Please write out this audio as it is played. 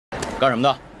干什么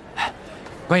的？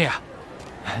官爷，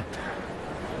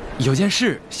有件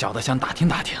事小的想打听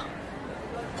打听。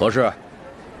何事？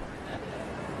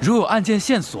如有案件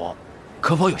线索，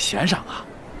可否有悬赏啊？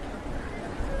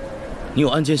你有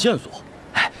案件线索？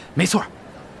没错，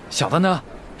小的呢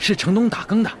是城东打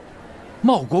更的，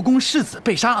茂国公世子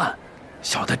被杀案，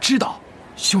小的知道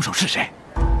凶手是谁。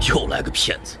又来个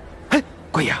骗子！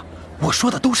官爷，我说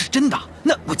的都是真的，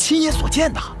那我亲眼所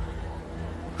见的。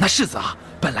那世子啊，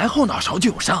本来后脑勺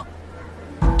就有伤，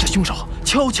这凶手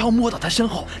悄悄摸到他身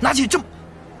后，拿起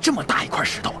这么大一块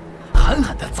石头，狠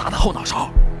狠地砸他后脑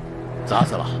勺，砸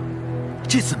死了。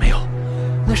这次没有，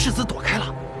那世子躲开了。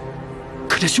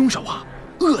可这凶手啊，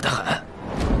恶得很，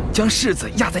将世子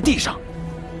压在地上，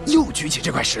又举起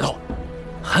这块石头，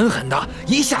狠狠地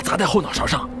一下砸在后脑勺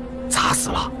上，砸死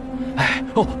了。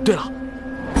对了，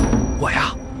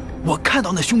我看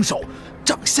到那凶手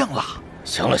长相了。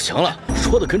行了，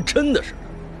说的跟真的似的。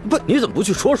不，你怎么不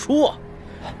去说书啊？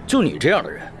就你这样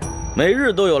的人，每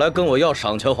日都有来跟我要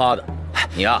赏钱花的。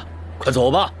你呀，快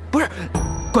走吧。不是，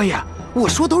官爷，我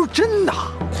说都是真的。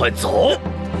快走！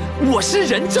我是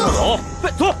人证。走，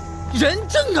走，人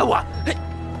证啊我。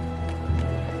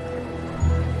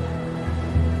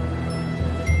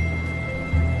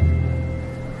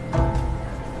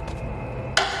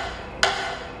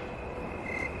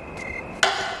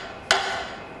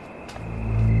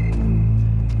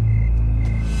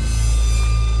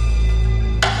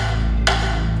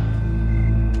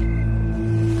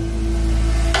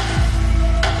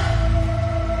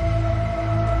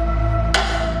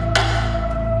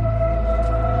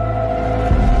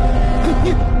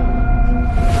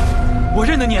我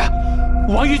认得你，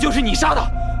王玉就是你杀的。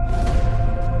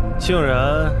竟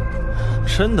然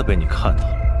真的被你看到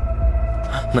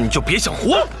了，那你就别想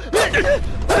活！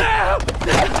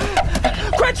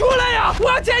快出来呀！我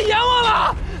要见阎王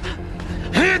了！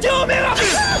救命啊！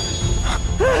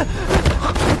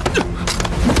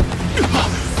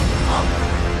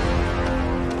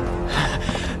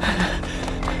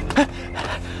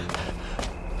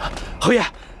侯爷，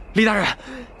李大人，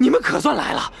你们可算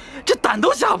来了，这胆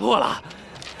都吓破了。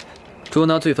捉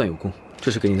拿罪犯有功，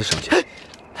这是给你的赏钱。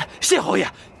谢侯爷，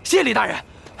谢李大人。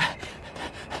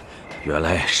原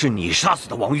来是你杀死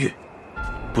的王玉，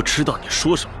不知道你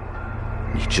说什么。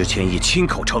你之前已亲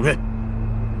口承认，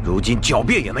如今狡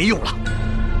辩也没用了。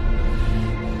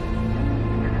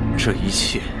这一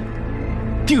切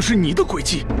定是你的诡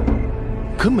计，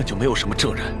根本就没有什么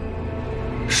证人，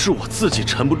是我自己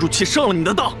沉不住气上了你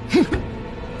的当。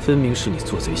分明是你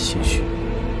做贼心虚。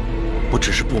我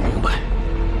只是不明白，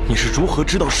你是如何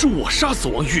知道是我杀死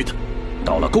王玉的？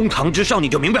到了公堂之上你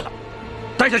就明白了。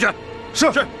带下去。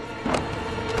是。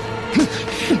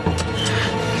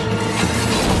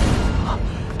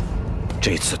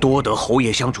这次多得侯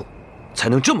爷相助，才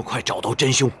能这么快找到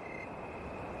真凶。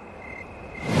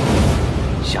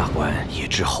下官也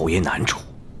知侯爷难处，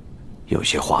有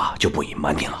些话就不隐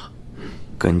瞒您了。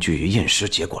根据验尸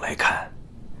结果来看，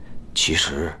其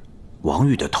实王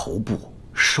玉的头部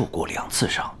受过2次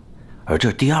伤，而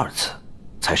这第2次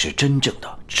才是真正的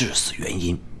致死原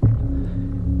因。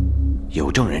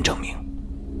有证人证明，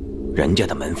人家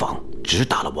的门房只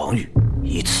打了王玉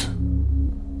1次。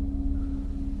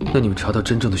那你们查到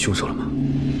真正的凶手了吗？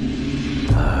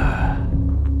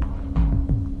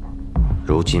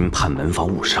如今判门房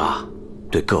误杀，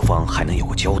对各方还能有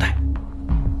个交代。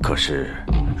可是，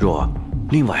若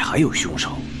另外还有凶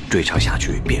手，追查下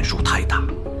去变数太大，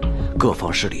各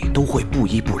方势力都会不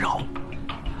依不饶，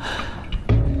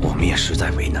我们也实在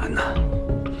为难呐。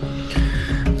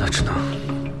那只能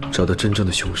找到真正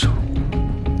的凶手，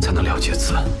才能了结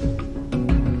此案。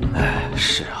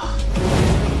是啊。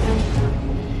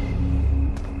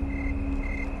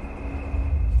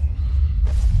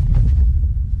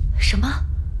什么？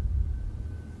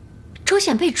周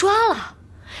显被抓了？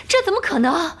这怎么可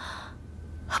能？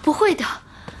不会的，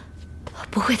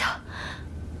不会的。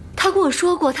他跟我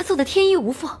说过，他做的天衣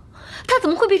无缝，他怎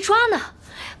么会被抓呢？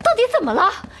到底怎么了？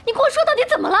你跟我说，到底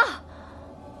怎么了？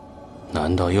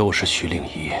难道又是徐令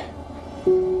仪？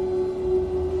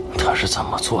他是怎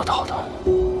么做到的？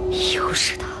又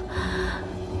是他。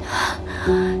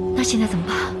那现在怎么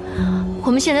办？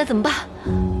我们现在怎么办？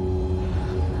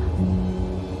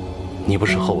你不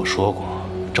是和我说过，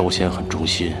周显很忠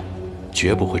心，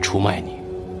绝不会出卖你。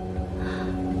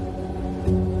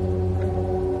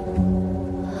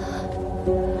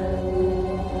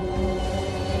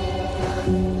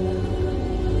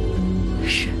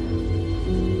是，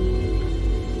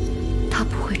他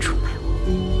不会出卖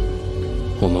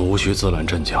我。我们无需自乱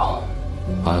阵脚，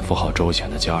安抚好周显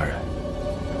的家人。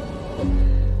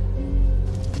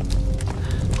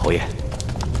侯爷，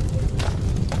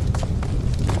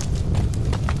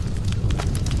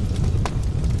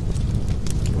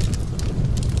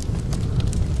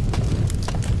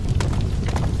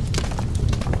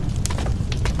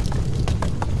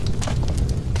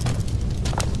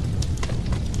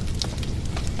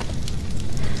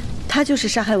他就是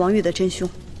杀害王玉的真凶。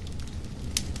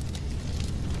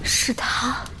是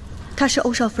他？他是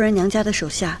欧少夫人娘家的手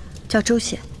下，叫周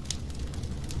显。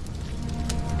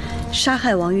杀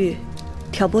害王玉，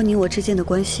挑拨你我之间的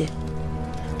关系，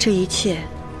这一切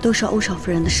都是欧少夫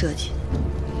人的设计。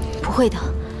不会的，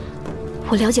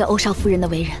我了解欧少夫人的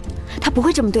为人，她不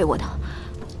会这么对我的，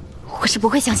我是不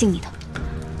会相信你的。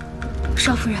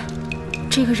少夫人，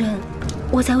这个人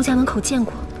我在欧家门口见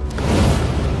过。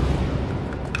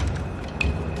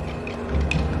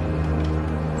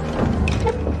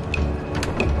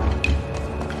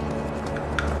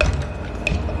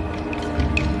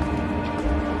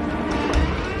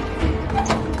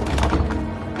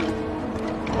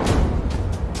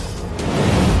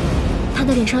他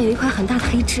的脸上有一块很大的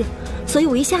黑痣，所以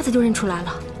我一下子就认出来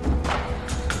了。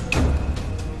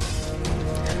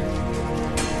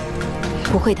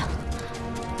不会的，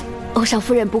欧少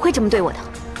夫人不会这么对我的。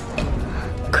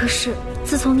可是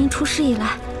自从您出事以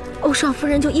来，欧少夫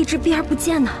人就一直避而不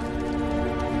见呢。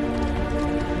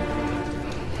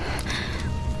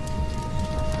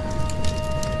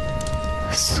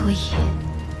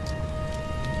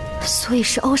所以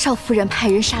是欧少夫人派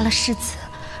人杀了世子，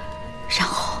然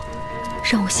后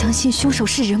让我相信凶手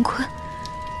是任坤，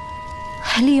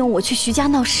还利用我去徐家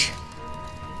闹事。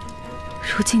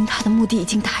如今他的目的已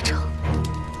经达成，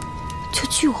就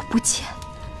拒我不前，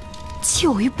弃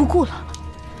我于不顾了。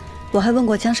我还问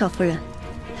过江少夫人，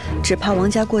只怕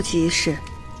王家过继一事，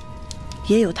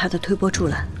也有他的推波助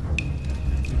澜。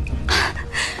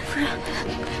夫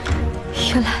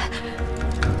人，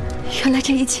原来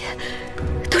这一切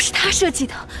都是他设计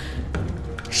的，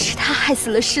是他害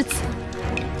死了世子，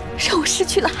让我失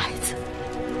去了孩子，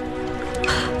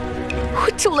我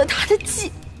中了他的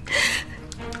计。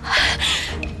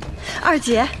二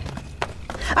姐，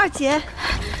二姐，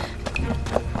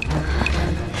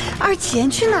二姐，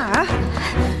你去哪儿？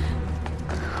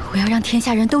我要让天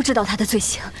下人都知道他的罪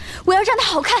行，我要让他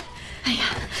好看。哎呀，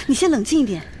你先冷静一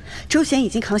点。周显已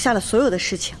经扛下了所有的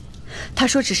事情，他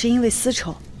说只是因为私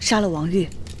仇杀了王玉，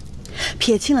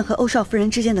撇清了和欧少夫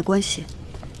人之间的关系。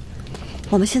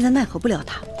我们现在奈何不了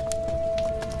他。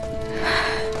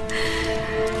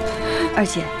二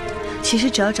姐，其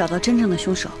实只要找到真正的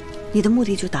凶手，你的目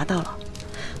的就达到了。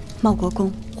茂国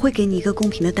公会给你一个公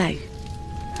平的待遇。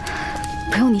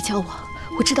不用你教我，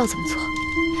我知道怎么做。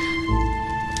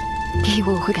别以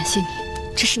为我会感谢你，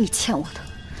这是你欠我的。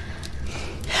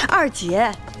二姐，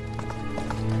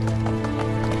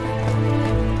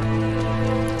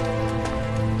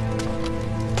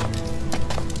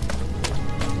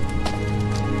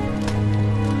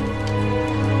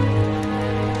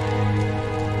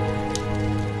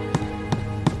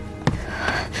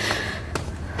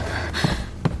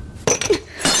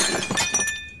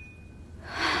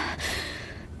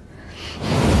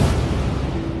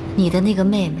你的那个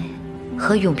妹妹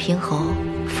和永平侯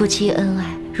夫妻恩爱，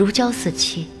如胶似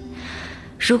漆。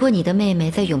如果你的妹妹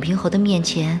在永平侯的面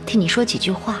前替你说几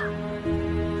句话，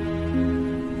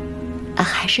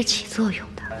还是起作用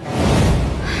的。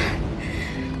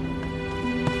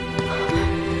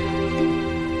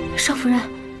少夫人，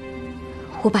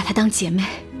我把她当姐妹，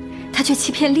她却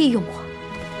欺骗利用我，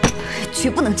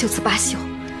绝不能就此罢休。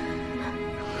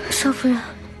少夫人，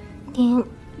您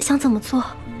想怎么做？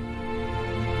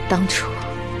当初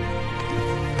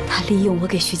他利用我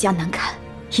给徐家难堪，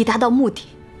以达到目的。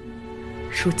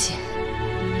如今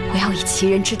我要以其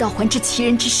人之道还治其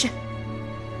人之身。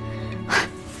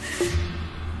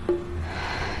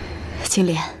金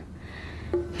莲，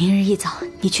明日一早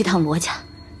你去趟罗家，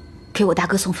给我大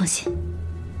哥送封信。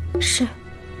是。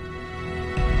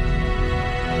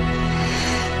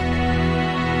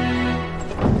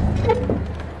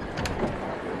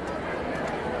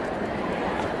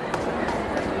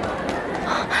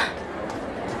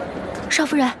少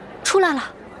夫人出来了。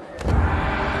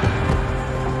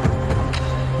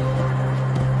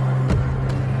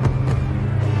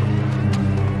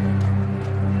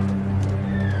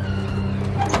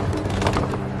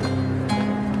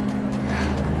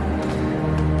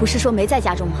不是说没在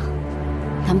家中吗？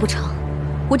难不成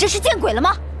我这是见鬼了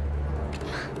吗？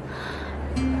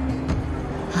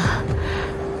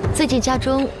最近家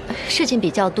中事情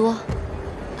比较多，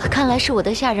看来是我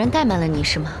的下人怠慢了你，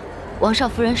是吗？王少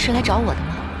夫人是来找我的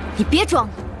吗？你别装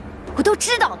了，我都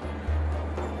知道了。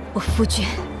我夫君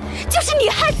就是你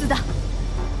害死的。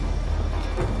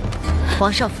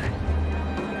王少夫人，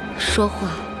说话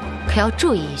可要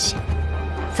注意一些。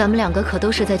咱们两个可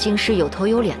都是在京师有头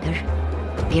有脸的人，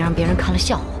别让别人看了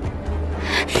笑话。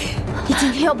你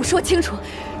今天要不说清楚，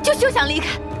就休想离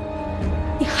开。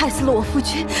你害死了我夫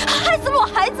君，害死了我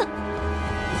孩子。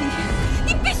今天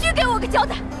你必须给我个交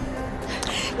代。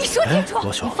你说清楚！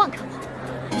罗兄，你放开我！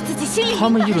你自己心里他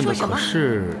们议论的说什么？可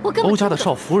是我根本欧家的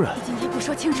少夫人。今天不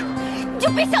说清楚，你就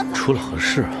别想走。出了何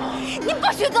事啊？你不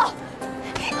许走！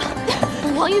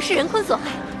王玉是任坤所害，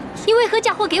你为何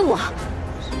嫁祸给我？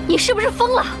你是不是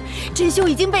疯了？真凶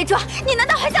已经被抓，你难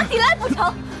道还想抵赖不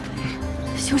成？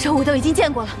凶手我都已经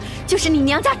见过了，就是你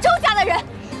娘家周家的人。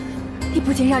你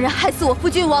不仅让人害死我夫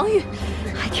君王玉，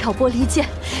还挑拨离间，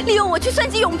利用我去算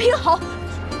计永平侯，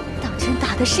当真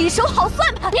打的是一手好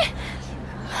算盘。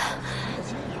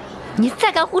你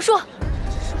再敢胡说，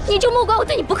你就莫怪我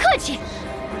对你不客气。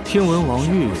听闻王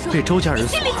玉被周家人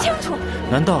所害，心里清楚。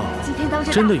难道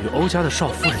真的与欧家的少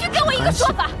夫人必须给我一个说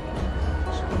法。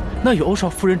那与欧少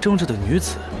夫人争执的女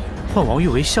子，唤王玉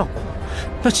为相公，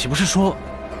那岂不是说？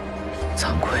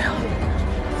惭愧啊，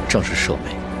正是舍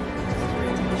妹。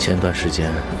前段时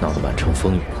间闹得满城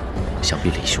风雨，想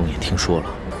必李兄也听说了，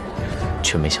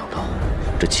却没想到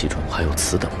这其中还有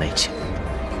此等内情。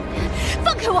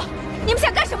放开我！你们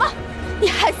想干什么？你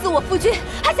害死我夫君，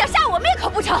还想杀我灭口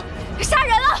不成？杀人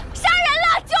了！杀人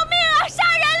了！救命啊！杀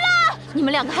人了！你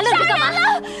们两个还愣着干嘛？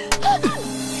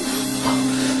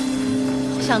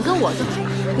想跟我斗，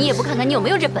你也不看看你有没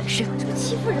有这本事。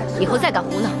欺负人！以后再敢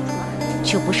胡闹，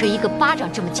就不是一个巴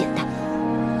掌这么简单。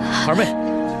二妹，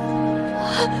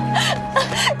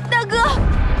大哥，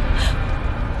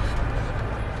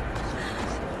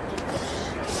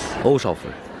欧少夫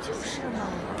人，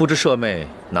不知舍妹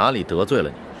哪里得罪了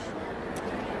你，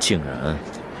竟然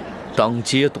当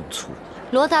街动粗。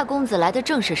罗大公子来的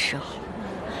正是时候，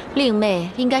令妹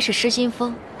应该是失心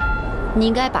疯，你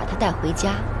应该把她带回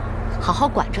家，好好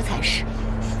管着才是，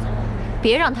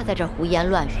别让她在这儿胡言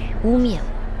乱语污蔑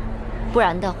我，不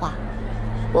然的话，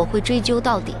我会追究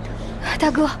到底的。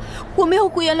大哥，我没有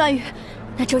胡言乱语，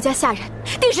那周家下人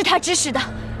定是他指使的。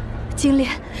金莲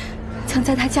曾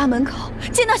在他家门口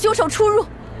见到凶手出入。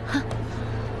哼，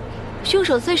凶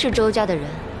手虽是周家的人，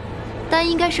但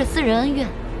应该是私人恩怨，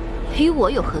与我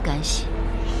有何干系？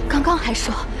刚刚还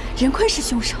说任坤是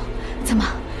凶手，怎么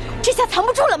这下藏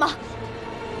不住了吗？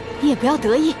你也不要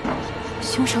得意，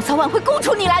凶手早晚会供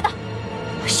出你来的。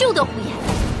休得胡言！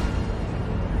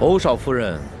欧少夫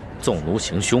人纵奴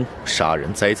行凶，杀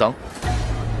人栽赃，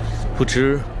不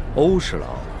知欧侍郎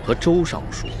和周尚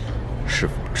书是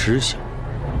否知晓？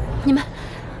你们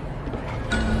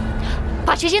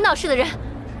把这些闹事的人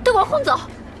都给我轰走！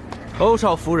欧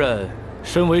少夫人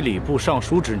身为礼部尚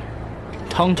书之女，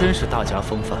当真是大家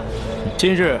风范。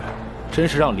今日真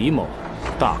是让李某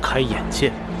大开眼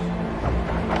界。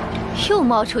又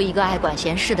冒出一个爱管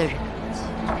闲事的人，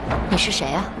你是谁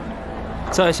啊？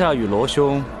在下与罗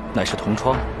兄乃是同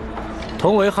窗，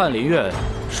同为翰林院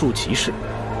庶吉士。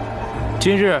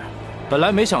今日本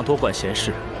来没想多管闲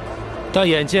事，但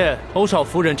眼见欧少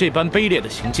夫人这般卑劣的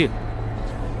行径，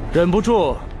忍不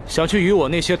住想去与我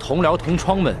那些同僚同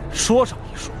窗们说上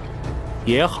一说，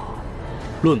也好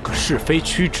论个是非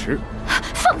曲直。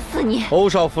放肆你！欧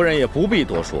少夫人也不必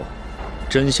多说，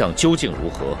真相究竟如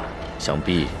何，想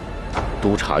必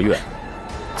督察院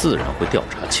自然会调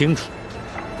查清楚。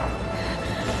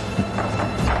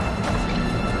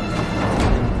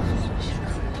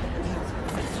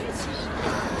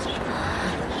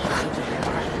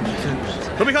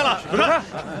都别看了，走开！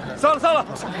散了，散了，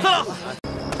散了！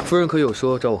夫人可有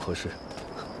说找我何事？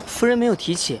夫人没有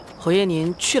提起，侯爷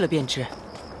您去了便知。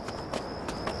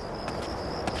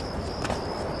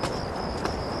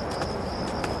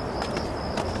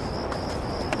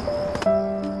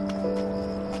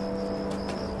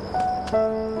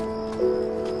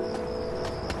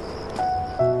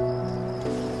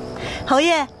侯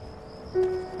爷，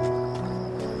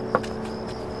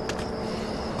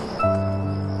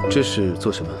这是做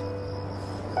什么？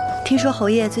听说侯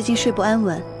爷最近睡不安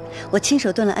稳，我亲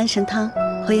手炖了安神汤，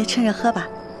侯爷趁热喝吧。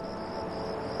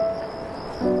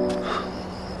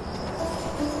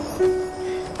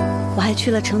我还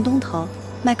去了城东头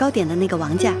卖糕点的那个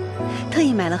王家，特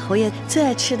意买了侯爷最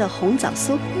爱吃的红枣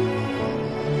酥。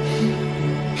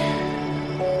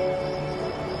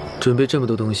准备这么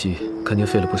多东西，肯定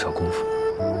费了不少功夫，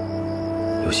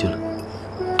有心了。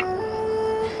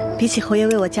比起侯爷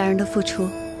为我家人的付出，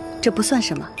这不算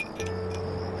什么。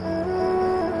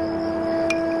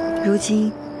如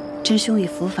今，真凶已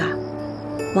伏法，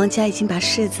王家已经把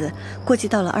世子过继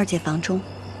到了二姐房中。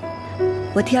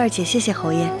我替二姐谢谢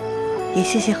侯爷，也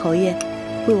谢谢侯爷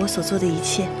为我所做的一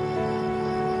切。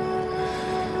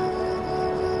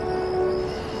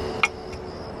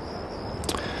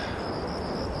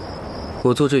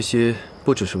我做这些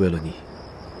不只是为了你，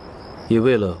也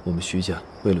为了我们徐家，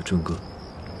为了尊哥。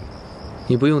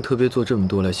你不用特别做这么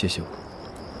多来谢谢我。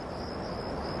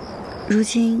如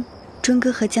今尊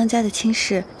哥和江家的亲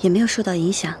事也没有受到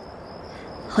影响，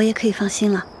侯爷可以放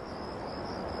心了。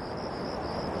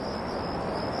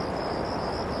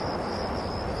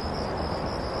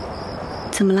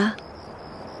怎么了？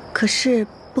可是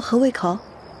不合胃口？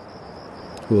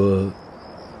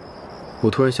我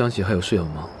突然想起还有事要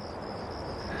忙，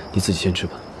你自己先吃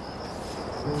吧。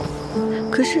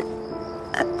可是，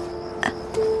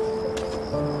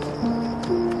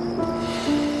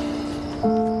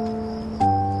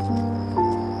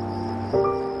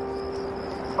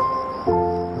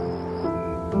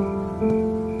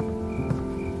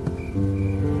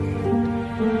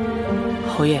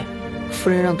侯爷，夫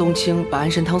人让冬青把安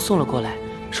神汤送了过来，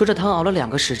说这汤熬了2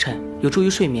个时辰，有助于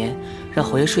睡眠，让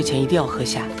侯爷睡前一定要喝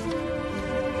下。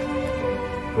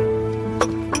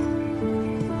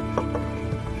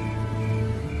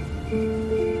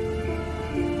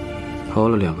熬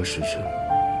了2个时辰，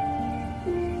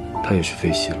他也是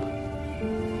费心了。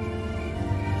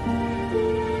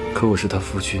可我是他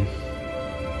夫君，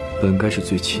本该是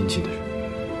最亲近的人，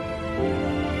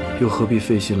又何必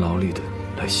费心劳力的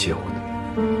来谢我呢？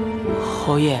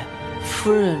侯爷，夫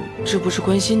人这不是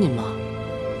关心您吗？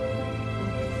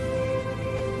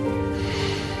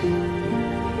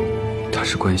他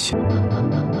是关心。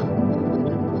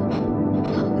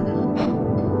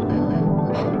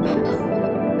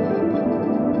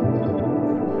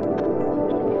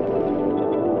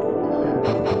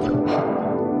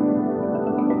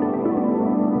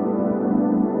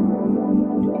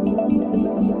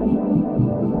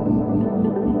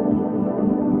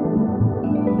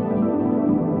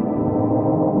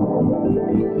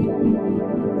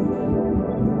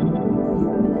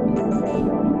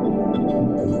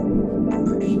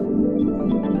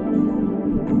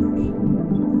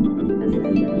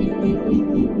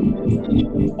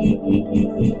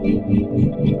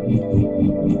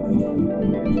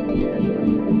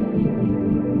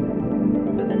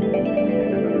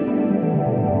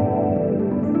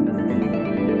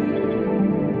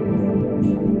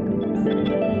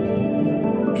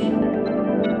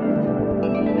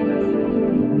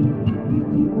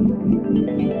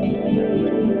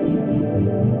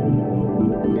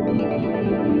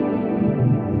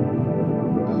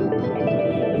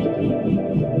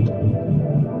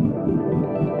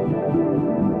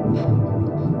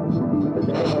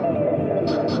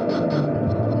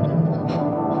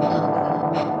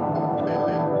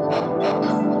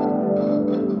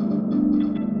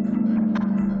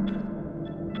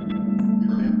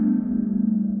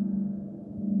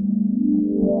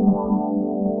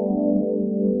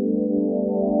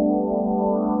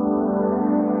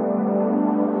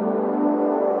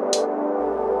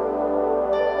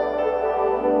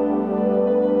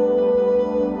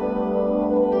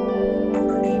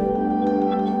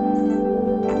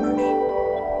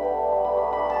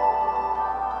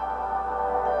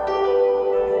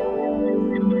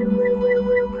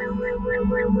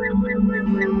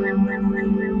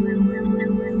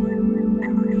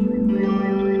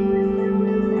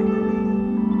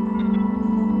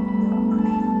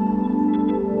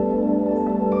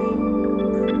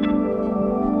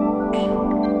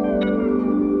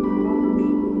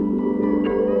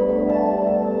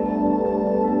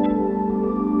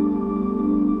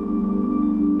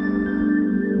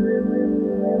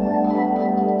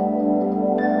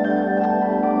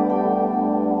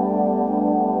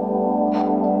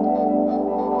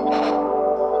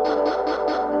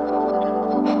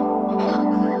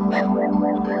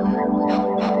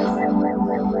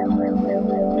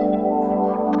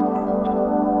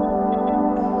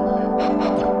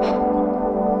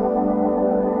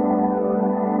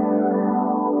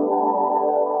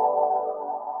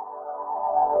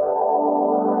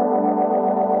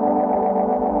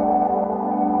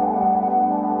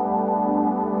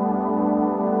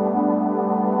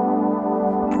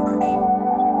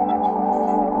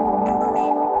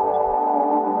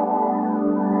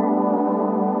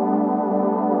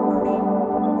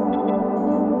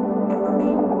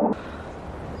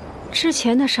之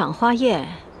前的赏花宴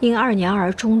因2娘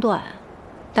而中断，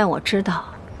但我知道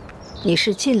你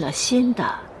是尽了心的。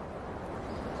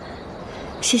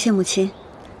谢谢母亲，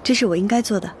这是我应该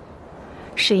做的。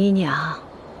11娘，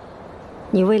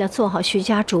你为了做好徐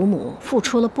家主母，付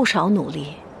出了不少努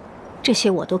力，这些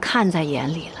我都看在眼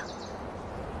里了。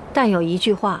但有一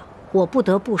句话我不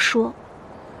得不说，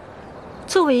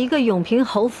作为一个永平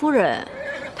侯夫人，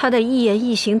她的一言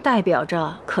一行代表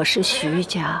着可是徐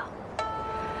家。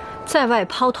在外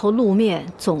抛头露面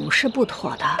总是不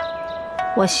妥的，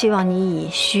我希望你以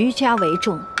徐家为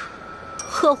重，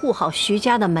呵护好徐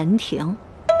家的门庭，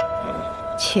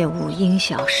切勿因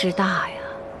小失大呀。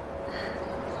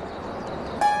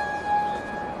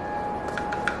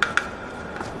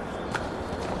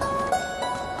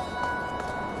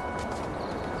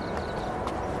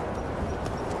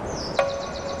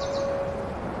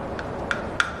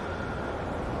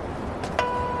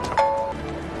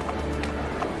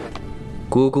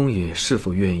国公爷是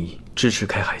否愿意支持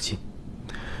开海禁？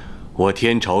我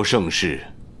天朝盛世，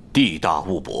地大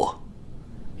物博，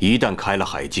一旦开了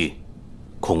海禁，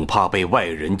恐怕被外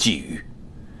人觊觎。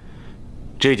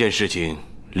这件事情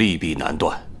利弊难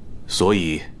断，所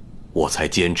以我才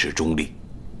坚持中立。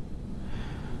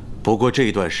不过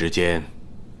这段时间，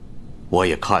我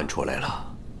也看出来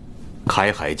了，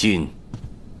开海禁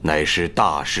乃是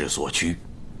大势所趋，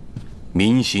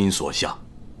民心所向。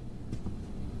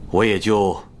我也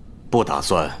就不打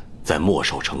算再墨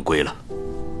守成规了。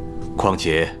况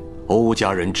且欧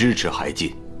家人支持海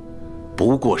禁，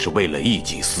不过是为了一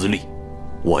己私利，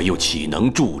我又岂能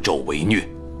助纣为虐？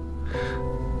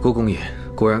国公爷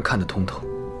果然看得通透。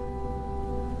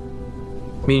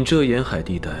闽浙沿海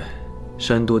地带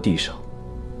山多地少，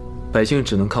百姓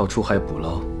只能靠出海捕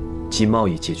捞及贸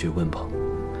易解决温饱，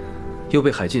又被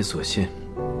海禁所限，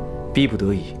逼不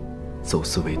得已走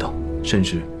私为盗，甚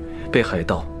至被海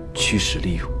盗驱使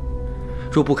利用。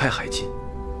若不开海禁，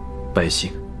百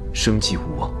姓生计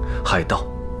无望，海盗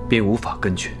便无法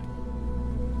根绝。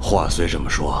话虽这么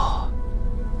说，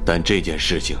但这件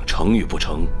事情成与不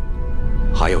成，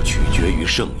还要取决于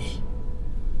圣意，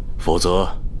否则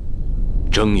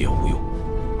争也无用。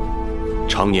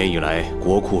长年以来，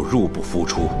国库入不敷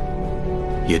出，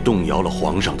也动摇了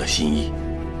皇上的心意，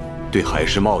对海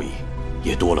事贸易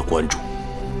也多了关注。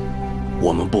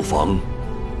我们不妨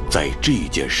在这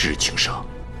件事情上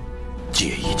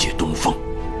借一借东风。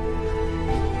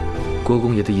国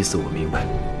公爷的意思我明白，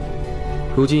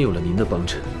如今有了您的帮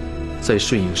衬，再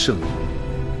顺应圣意，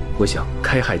我想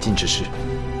开海禁之事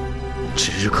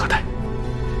指日可待。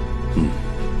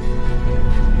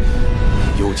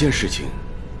有件事情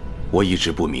我一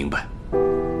直不明白，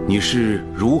你是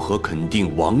如何肯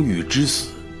定王玉之死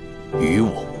与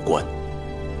我无关？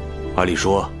按理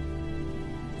说，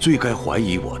最该怀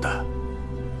疑我的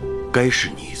该是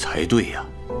你才对呀。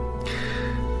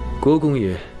国公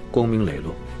爷光明磊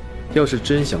落，要是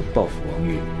真想报复王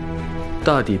玉，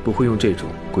大抵不会用这种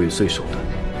鬼祟手段。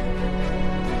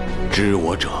知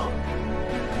我者，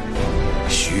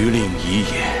徐令仪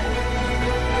也。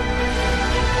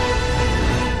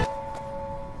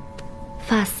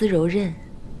发丝柔韧，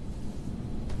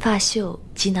发绣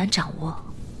极难掌握。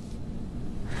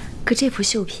可这幅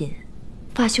绣品，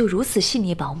发绣如此细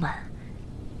腻饱满，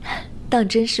当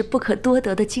真是不可多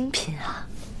得的精品啊！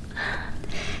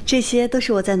这些都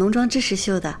是我在农庄之时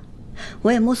绣的，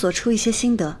我也摸索出一些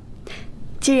心得。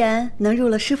既然能入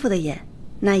了师傅的眼，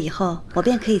那以后我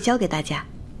便可以教给大家。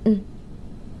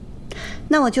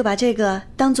那我就把这个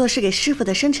当做是给师傅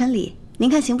的生辰礼，您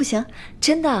看行不行？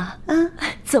真的？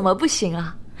怎么不行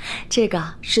啊？这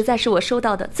个实在是我收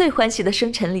到的最欢喜的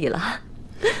生辰礼了。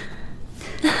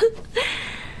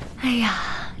哎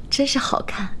呀，真是好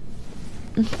看。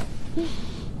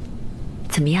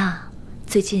怎么样？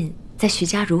最近在徐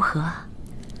家如何？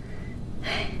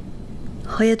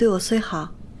侯爷对我虽好，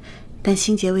但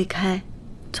心结未开，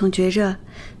总觉着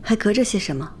还隔着些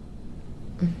什么。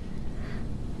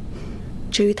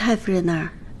至于太夫人那儿，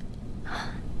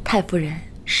太夫人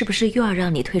是不是又要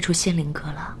让你退出仙灵阁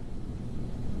了？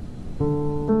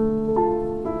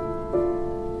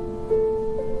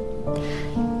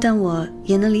但我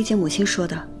也能理解母亲说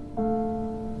的。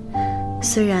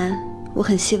虽然我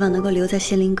很希望能够留在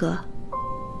仙灵阁，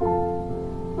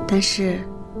但是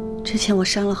之前我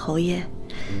伤了侯爷，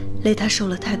累他受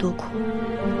了太多苦，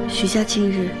徐家近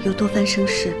日又多番生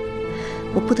事，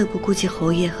我不得不顾及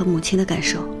侯爷和母亲的感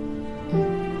受。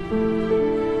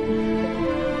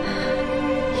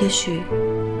也许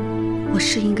我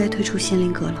是应该退出仙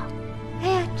灵阁了。哎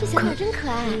呀，这小鸟真可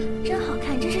爱，真好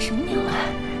看，这是什么鸟啊？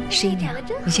十一娘，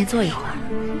你先坐一会儿。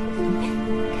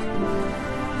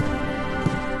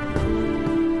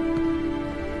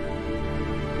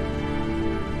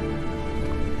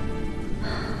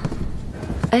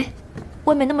哎，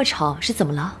外面那么吵，是怎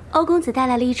么了？欧公子带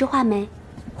来了一只画眉。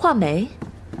画眉？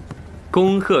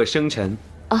恭贺生辰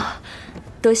啊！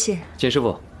多谢简师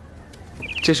傅，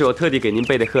这是我特地给您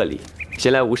备的贺礼，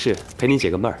闲来无事陪您解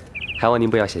个闷儿，还望您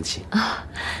不要嫌弃啊。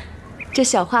这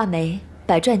小画眉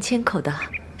百转千口的，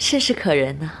甚是可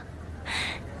人呢。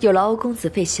有劳欧公子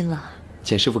费心了。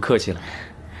简师傅客气了。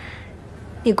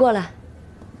你过来，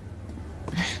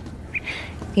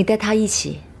你带他一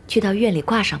起去到院里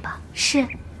挂上吧。是。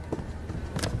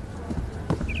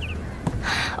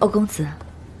欧公子，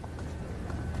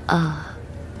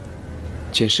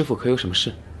简师傅可有什么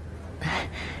事？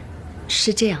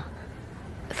是这样，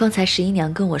方才十一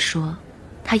娘跟我说，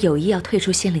她有意要退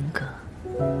出仙灵阁。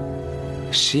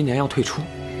十一娘要退出？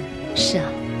是啊，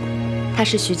她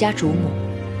是徐家主母，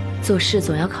做事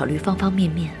总要考虑方方面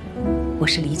面，我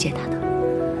是理解她的。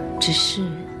只是，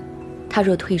他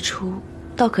若退出，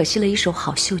倒可惜了一手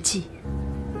好绣技。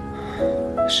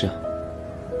是啊，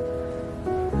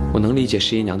我能理解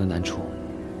十一娘的难处，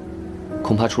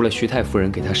恐怕除了徐太夫人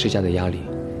给她施加的压力，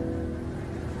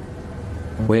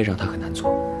我也让她很难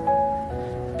做。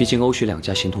毕竟欧徐两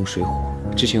家形同水火，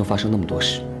之前又发生那么多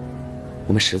事，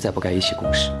我们实在不该一起共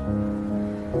事。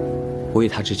我与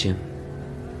她之间，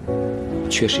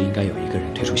确实应该有一个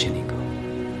人退出仙灵阁。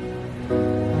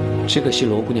只可惜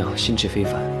罗姑娘心智非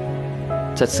凡，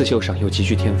在刺绣上又极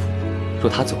具天赋，若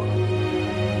她走了，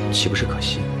岂不是可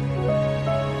惜？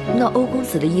那欧公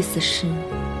子的意思是？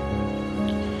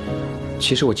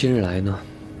其实我今日来呢，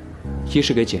一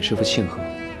是给简师傅庆贺，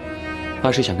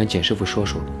二是想跟简师傅说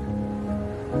说，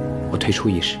我退出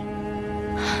一事。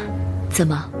怎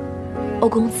么，欧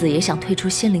公子也想退出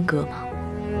仙灵阁吗？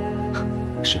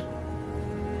是。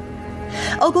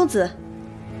欧公子，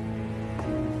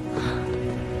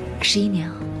十一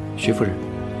娘，徐夫人，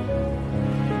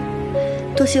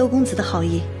多谢欧公子的好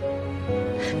意。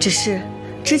只是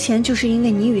之前就是因为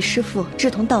你与师父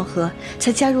志同道合，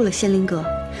才加入了仙灵阁，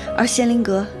而仙灵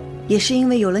阁也是因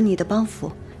为有了你的帮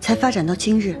扶，才发展到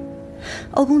今日。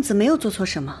欧公子没有做错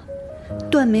什么，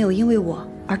断没有因为我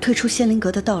而退出仙灵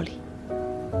阁的道理。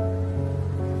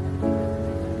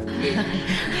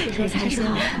这才是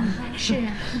好看。是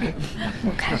啊，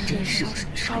我看真是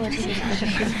烧了这个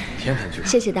天天去。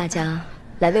谢谢大家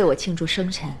来为我庆祝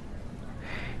生辰。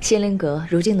仙灵阁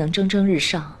如今能蒸蒸日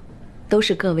上，都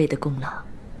是各位的功劳。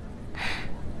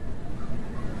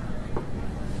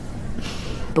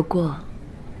不过，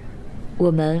我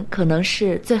们可能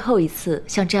是最后一次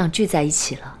像这样聚在一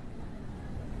起了，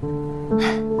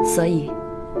所以，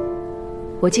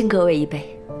我敬各位一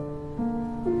杯。